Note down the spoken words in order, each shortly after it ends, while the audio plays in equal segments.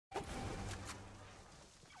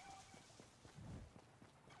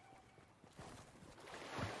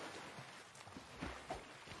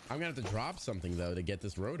I'm gonna have to drop something though to get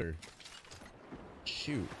this rotor.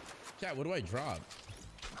 Shoot. Chat, what do I drop?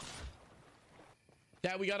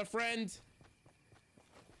 Chat, we got a friend.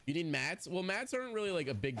 You need mats? Well, mats aren't really like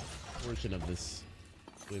a big portion of this,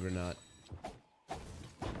 believe it or not.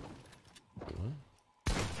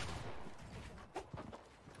 What?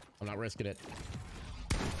 I'm not risking it.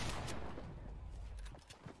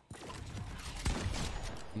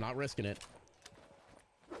 I'm not risking it.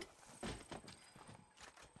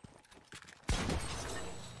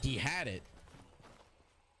 He had it.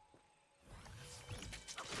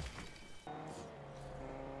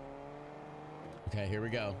 Okay, here we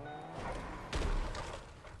go.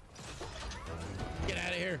 Get out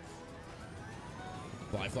of here.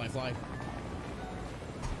 Fly, fly, fly.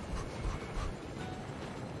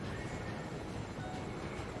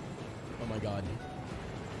 Oh my God.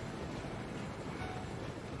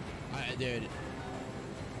 Dude,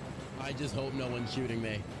 I just hope no one's shooting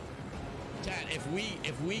me. Chat, if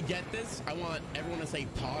we get this, I want everyone to say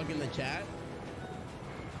POG in the chat.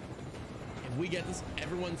 If we get this,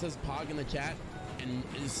 everyone says POG in the chat and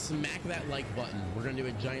smack that like button. We're gonna do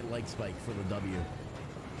a giant like spike for the W.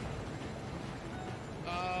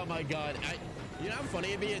 Oh my God. You know how funny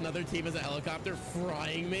it'd be? Another team has a helicopter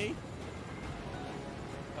frying me.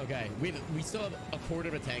 Okay, we still have a quarter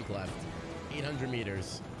of a tank left. 800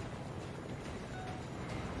 meters.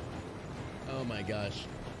 Oh my gosh.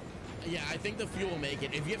 Yeah, I think the fuel will make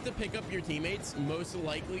it. If you have to pick up your teammates, most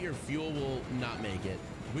likely your fuel will not make it.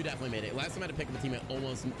 We definitely made it. Last time I had to pick up a teammate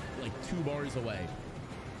almost like 2 bars away.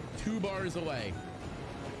 2 bars away.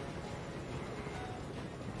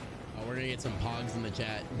 Oh, we're gonna get some pogs in the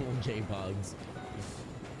chat. J pogs.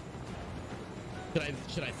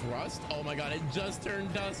 Should I thrust? Oh my God, it just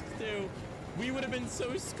turned dusk too. We would have been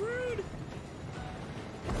so screwed.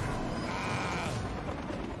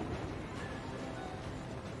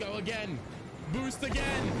 Go again. Boost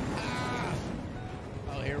again.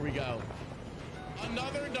 Oh, here we go.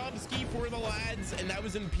 Another dubski for the lads, and that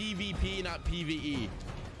was in PvP, not PvE.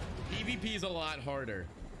 PvP is a lot harder.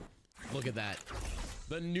 Look at that.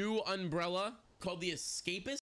 The new umbrella called the Escapist.